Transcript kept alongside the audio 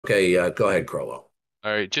Okay, go ahead, Crollo.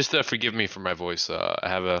 All right, just forgive me for my voice. I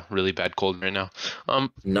have a really bad cold right now.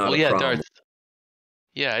 Not Well, a yeah, problem. Darth.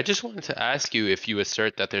 Yeah, I just wanted to ask you if you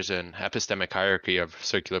assert that there's an epistemic hierarchy of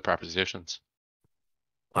circular propositions.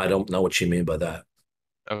 I don't know what you mean by that.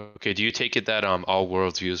 Okay, do you take it that all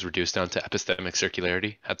worldviews reduce down to epistemic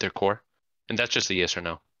circularity at their core? And that's just a yes or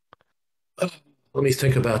no. Let me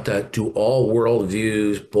think about that. Do all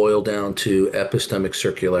worldviews boil down to epistemic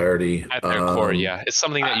circularity? At their core, yeah. It's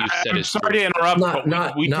something that you said I'm is true. sorry to interrupt, Not, but we,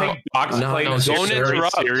 not, we not, take Doc's not No, claims here don't very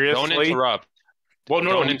interrupt. Don't seriously. interrupt. Well,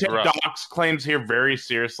 no, Don't we take interrupt. Doc's claims here very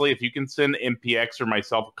seriously. If you can send MPX or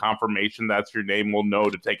myself a confirmation that's your name, we'll know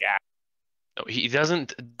to take action. No, he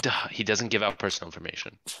doesn't. He doesn't give out personal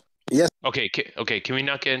information. Yes. Okay, okay. Can we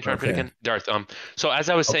not get interrupted okay. again, Darth? So as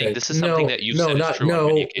I was saying, Okay. this is something No, that you've no, said is not true on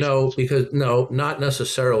many no, occasions. because no, not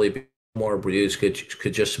necessarily. More reviews could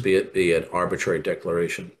just be an arbitrary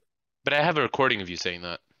declaration. But I have a recording of you saying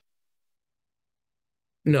that.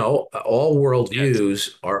 No, all Yes.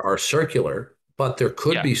 worldviews are circular, but there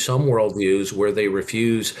could Yeah. be some worldviews where they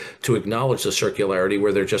refuse to acknowledge the circularity,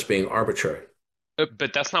 where they're just being arbitrary.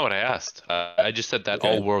 But that's not what I asked. I just said that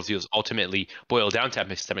all Okay. worldviews ultimately boil down to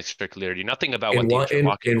epistemic circularity. Nothing about In what the one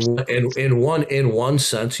interlocutor believes. in one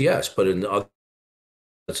sense, yes, but in the other,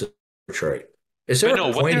 it's arbitrary. Is there But a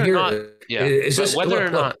no, point whether or not, here? yeah. Is But this whether or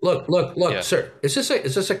not, look, yeah, sir? Is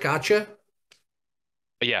this a gotcha?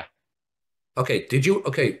 yeah. Okay, did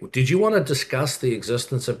you want to discuss the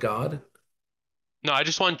existence of God? No, I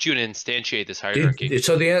just want you to instantiate this hierarchy.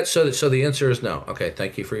 So the answer is no. Okay,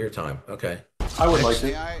 thank you for your time. Okay. I would like Next.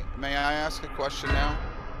 to. May I ask a question now?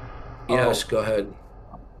 Yes, Oh, go ahead.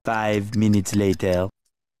 5 minutes later.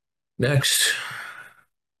 Next.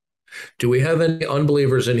 Do we have any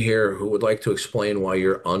unbelievers in here who would like to explain why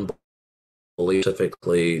your unbelief,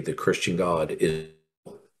 specifically the Christian God, is?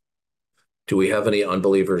 Do we have any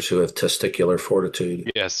unbelievers who have testicular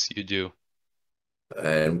fortitude? Yes, you do.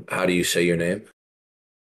 And how do you say your name?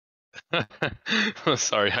 Oh,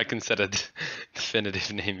 sorry, I can set a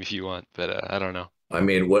definitive name if you want, but I don't know. I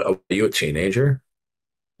mean, what are you, a teenager?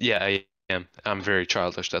 Yeah, I am. I'm very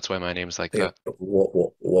childish. That's why my name's like Yeah. that.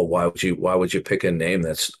 Well, why would you pick a name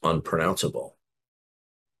that's unpronounceable?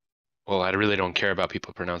 Well, I really don't care about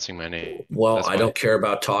people pronouncing my name. Well, That's I why. don't care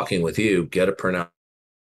about talking with you. Get a pronounceable.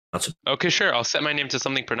 Okay, sure. I'll set my name to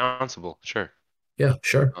something pronounceable. Sure. Yeah,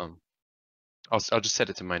 sure. Um, I'll just set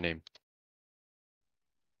it to my name.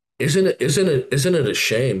 Isn't it a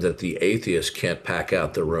shame that the atheists can't pack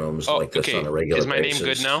out the rooms Oh, like this on okay. a regular Is my name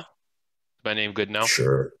good now? basis? Is my name good now?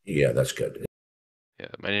 Sure. Yeah, that's good. Yeah,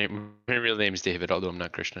 my real name is David, although I'm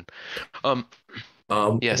not Christian. Um,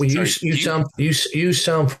 yes, Well, sorry. you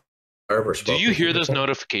sound I ever Do spoke you with you hear those before.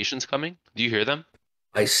 notifications coming? Do you hear them?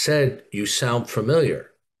 I said you sound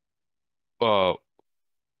familiar. Oh,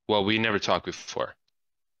 well, we never talked before.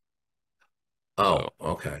 Oh, So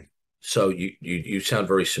okay. So you sound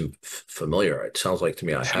very familiar. It sounds like to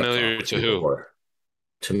me I have talked familiar with to you who? before.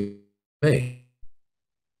 To me.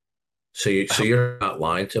 So you're not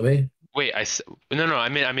lying to me? Wait, no, no. I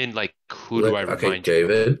mean, like, who do I Okay, remind you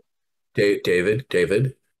of?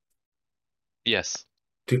 David. Yes.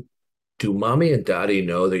 Do do mommy and daddy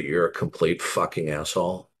know that you're a complete fucking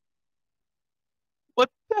asshole? What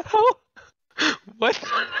the hell? What?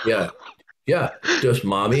 Yeah, yeah. Does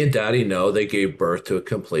mommy and daddy know they gave birth to a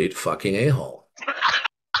complete fucking a-hole?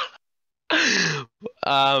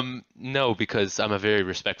 No, because I'm a very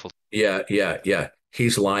respectful. Yeah.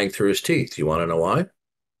 He's lying through his teeth. You want to know why?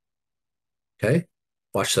 Okay,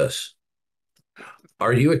 watch this.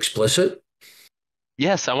 Are you explicit?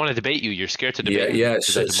 Yes, I want to debate you. You're scared to Yeah, debate me yeah.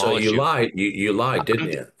 because I So demolish you you. lied. You lied, didn't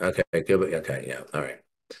I'm, you? Okay, good. Okay, yeah. All right.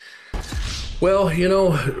 Well,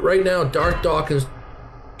 right now, Darth Dawkins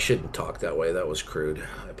shouldn't talk that way. That was crude.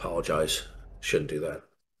 I apologize. Shouldn't do that.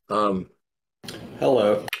 Um,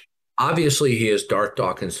 hello. Obviously, he has Darth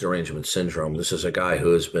Dawkins derangement syndrome. This is a guy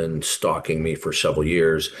who has been stalking me for several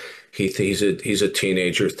years. He's a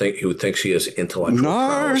teenager who thinks he has intellectual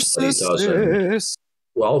prowess, but he doesn't. Narcissist.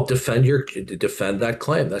 Well, defend that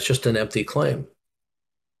claim. That's just an empty claim.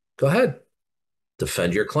 Go ahead,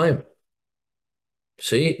 defend your claim.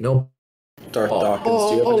 See, no Darth ball. Dawkins,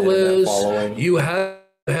 do you have an internet Liz, following? you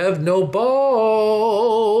have no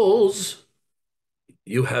balls.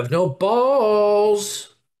 You have no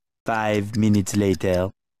balls. 5 minutes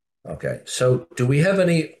later. Okay, so do we have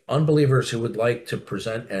any unbelievers who would like to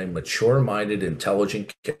present a mature-minded,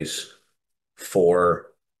 intelligent case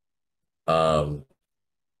for um,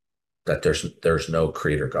 that there's no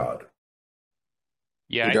creator God?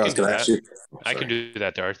 yeah, You I guys can can do that. actually. I can Sorry. do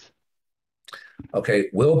that, Darth. Okay,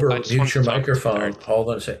 I Wilbur, just mute wanted to your talk to you, microphone. Darth. Hold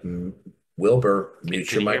on a second. Wilbur, mute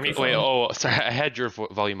Can your you hear me? microphone. Wait, oh, sorry. I had your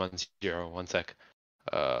volume on 0. 1 sec.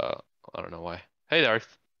 I don't know why. Hey,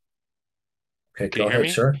 Darth. Okay, Can go you hear ahead, me?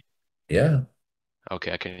 sir. Yeah.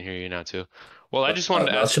 Okay, I can hear you now too. Well, I just wanted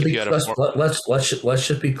to ask Let's if you had a form. let's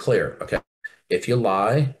just be clear. Okay. If you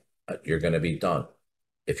lie, you're going to be done.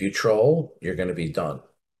 If you troll, you're going to be done.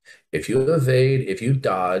 If you evade, if you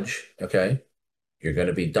dodge, okay, you're going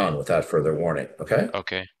to be done without further warning. Okay.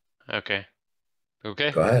 Okay. Okay.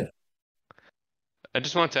 Okay. Go ahead. I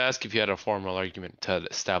just wanted to ask if you had a formal argument that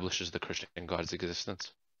establishes the Christian God's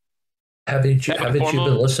existence. Haven't you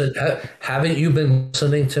been listening? Haven't you been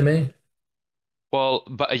listening to me? Well,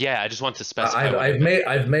 but yeah, I just want to specify what I I've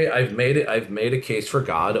meant. I've made a case for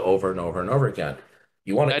God over and over and over again. I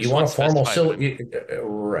You just want want a to formal specify what I meant.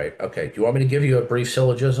 right? Okay. Do you want me to give you a brief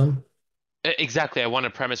syllogism? Exactly. I want a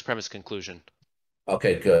premise conclusion.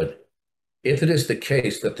 Okay, good. If it is the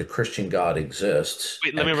case that the Christian God exists,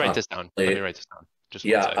 Wait, let me write this down. Let me write this down. Just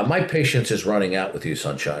 1 yeah, sec. my patience is running out with you,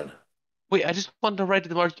 sunshine. Wait, I just wanted to write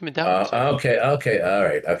the argument down. Sorry. Okay, all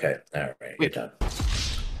right, you're Wait. done.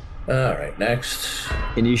 All right, next.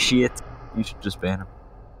 Initiate. You should just ban him.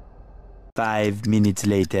 5 minutes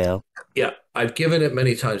later. Yeah, I've given it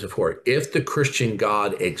many times before. If the Christian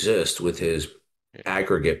God exists with his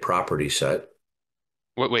aggregate property set,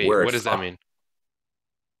 Wait, where what does that mean?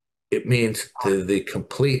 it means the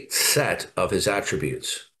complete set of his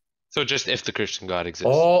attributes. So just if the Christian God exists.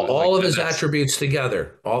 All like, of his attributes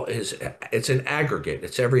together. It's an aggregate.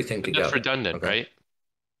 It's everything together. That's redundant, okay? right?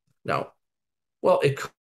 No. Well, it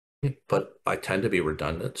could, but I tend to be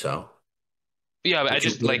redundant, so. Yeah, but I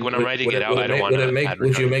just like when I'm writing it out, I don't want to add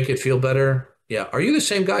Would you redundant. make it feel better? Yeah. Are you the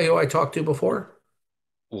same guy who I talked to before?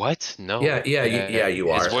 What? No. Yeah, you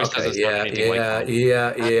are. His voice Okay. doesn't sound anything like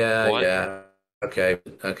mine. What? Yeah. Okay.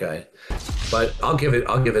 But I'll give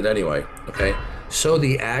it anyway. Okay. So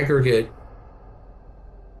the aggregate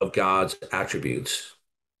of God's attributes,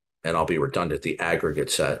 and I'll be redundant, the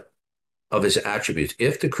aggregate set of his attributes,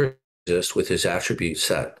 if the Christian exists with his attribute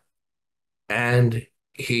set, and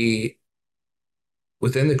he,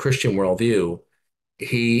 within the Christian worldview,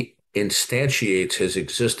 he instantiates his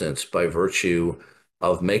existence by virtue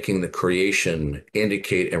of making the creation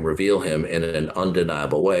indicate and reveal him in an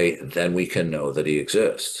undeniable way, then we can know that he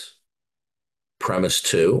exists. Premise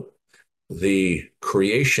 2, the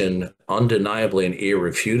creation undeniably and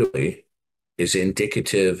irrefutably is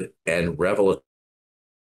indicative and revelatory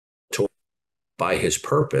by his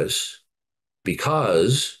purpose,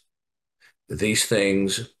 because these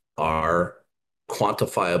things are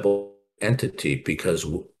quantifiable entity, because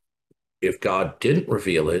if God didn't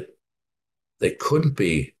reveal it, they couldn't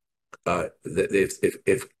be.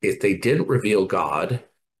 If they didn't reveal God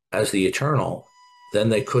as the eternal, then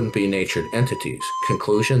they couldn't be natured entities.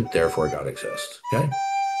 Conclusion: therefore, God exists. Okay.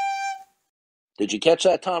 Did you catch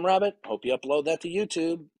that, Tom Rabbit? Hope you upload that to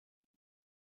YouTube.